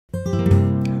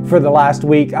For the last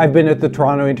week, I've been at the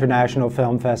Toronto International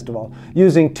Film Festival,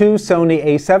 using two Sony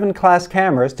A7 class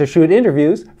cameras to shoot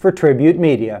interviews for Tribute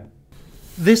Media.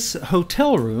 This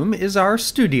hotel room is our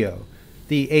studio.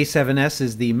 The A7S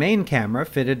is the main camera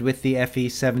fitted with the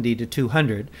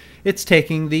FE70-200. It's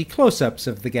taking the close-ups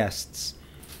of the guests.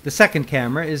 The second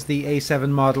camera is the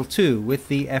A7 Model 2 with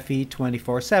the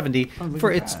FE2470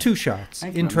 for its two shots,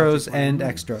 intros and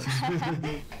extras.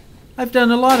 I've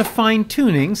done a lot of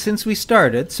fine-tuning since we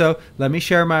started, so let me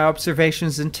share my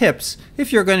observations and tips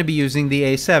if you're going to be using the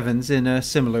A7s in a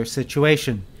similar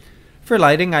situation. For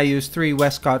lighting, I use 3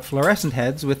 Westcott fluorescent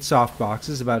heads with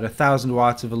softboxes, about 1,000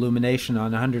 watts of illumination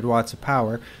on 100 watts of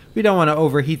power. We don't want to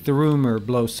overheat the room or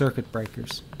blow circuit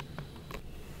breakers.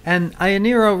 An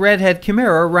Ionero redhead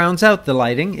chimera rounds out the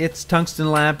lighting. Its tungsten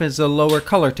lamp is a lower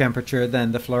color temperature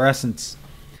than the fluorescents.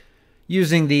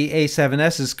 Using the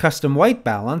A7S's custom white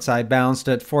balance, I balanced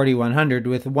at 4100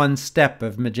 with 1 step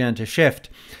of magenta shift.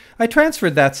 I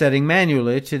transferred that setting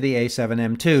manually to the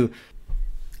A7M2.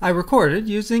 I recorded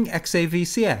using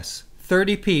XAVCS,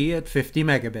 30p at 50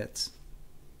 megabits.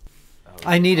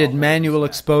 I needed manual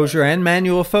exposure and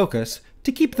manual focus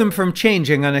to keep them from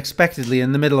changing unexpectedly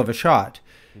in the middle of a shot.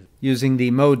 Using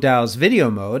the mode dial's video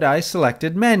mode, I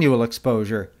selected manual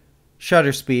exposure,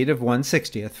 shutter speed of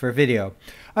 1/60th for video.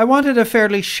 I wanted a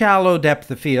fairly shallow depth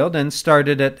of field and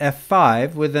started at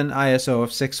f5 with an ISO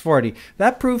of 640.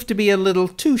 That proved to be a little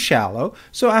too shallow,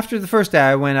 so after the first day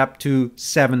I went up to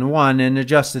 7.1 and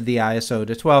adjusted the ISO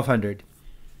to 1200.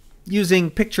 Using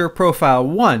Picture Profile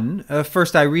 1,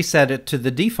 first I reset it to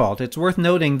the default. It's worth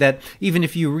noting that even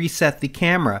if you reset the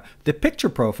camera, the picture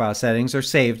profile settings are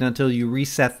saved until you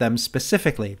reset them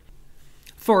specifically.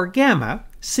 For Gamma,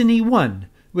 Cine 1,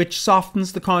 which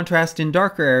softens the contrast in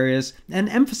darker areas and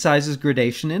emphasizes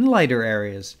gradation in lighter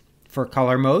areas. For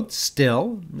color mode,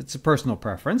 Still, it's a personal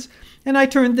preference, and I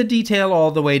turned the detail all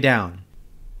the way down.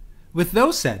 With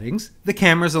those settings, the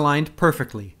camera's aligned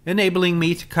perfectly, enabling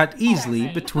me to cut easily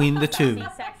between the two.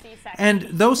 And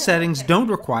those settings don't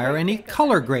require any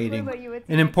color grading,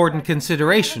 an important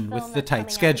consideration with the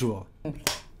tight schedule.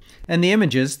 And the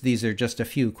images, these are just a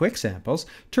few quick samples,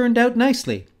 turned out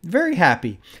nicely. Very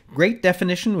happy. Great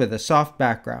definition with a soft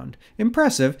background.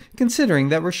 Impressive, considering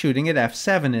that we're shooting at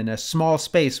f7 in a small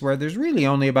space where there's really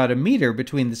only about a meter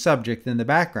between the subject and the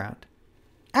background.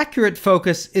 Accurate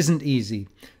focus isn't easy.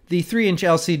 The 3-inch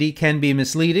LCD can be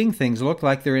misleading. Things look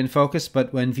like they're in focus,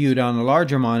 but when viewed on a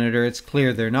larger monitor, it's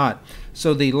clear they're not.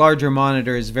 So the larger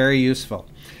monitor is very useful.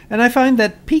 And I find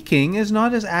that peaking is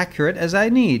not as accurate as I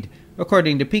need.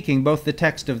 According to peaking, both the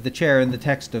text of the chair and the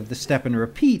text of the step and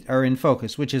repeat are in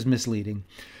focus, which is misleading.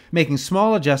 Making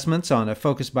small adjustments on a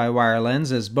focus-by-wire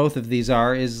lens, as both of these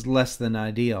are, is less than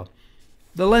ideal.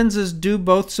 The lenses do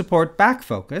both support back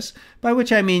focus, by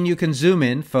which I mean you can zoom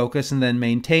in, focus, and then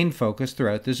maintain focus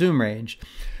throughout the zoom range.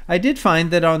 I did find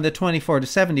that on the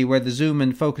 24-70, where the zoom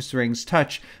and focus rings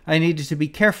touch, I needed to be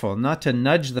careful not to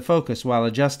nudge the focus while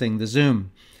adjusting the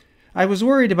zoom. I was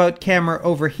worried about camera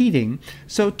overheating,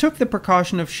 so took the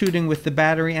precaution of shooting with the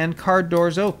battery and card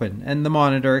doors open and the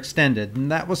monitor extended, and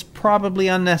that was probably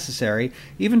unnecessary.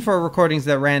 Even for recordings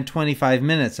that ran 25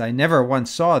 minutes, I never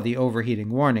once saw the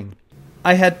overheating warning.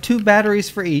 I had 2 batteries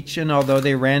for each, and although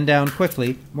they ran down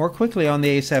quickly, more quickly on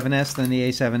the A7S than the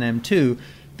A7M2,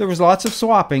 there was lots of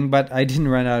swapping, but I didn't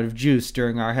run out of juice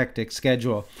during our hectic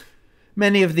schedule.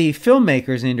 Many of the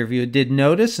filmmakers interviewed did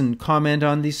notice and comment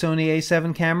on the Sony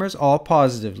A7 cameras, all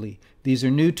positively. These are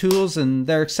new tools and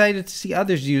they're excited to see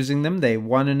others using them, they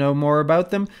want to know more about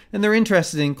them, and they're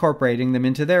interested in incorporating them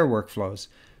into their workflows.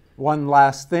 One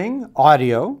last thing,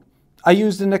 audio. I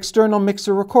used an external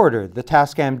mixer recorder, the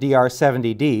Tascam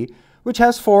DR70D, which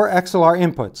has 4 XLR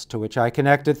inputs, to which I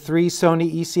connected 3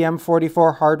 Sony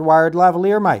ECM44 hardwired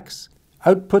lavalier mics.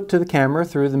 Output to the camera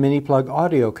through the mini plug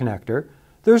audio connector.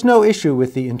 There's no issue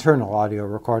with the internal audio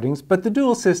recordings, but the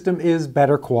dual system is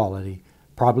better quality,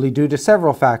 probably due to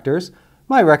several factors.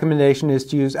 My recommendation is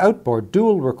to use outboard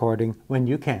dual recording when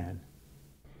you can.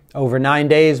 Over 9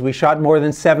 days, we shot more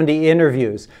than 70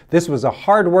 interviews. This was a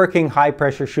hard-working,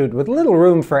 high-pressure shoot with little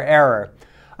room for error.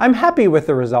 I'm happy with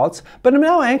the results, but I'm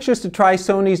now anxious to try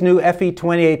Sony's new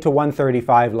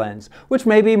FE28-135 lens, which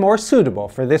may be more suitable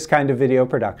for this kind of video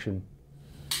production.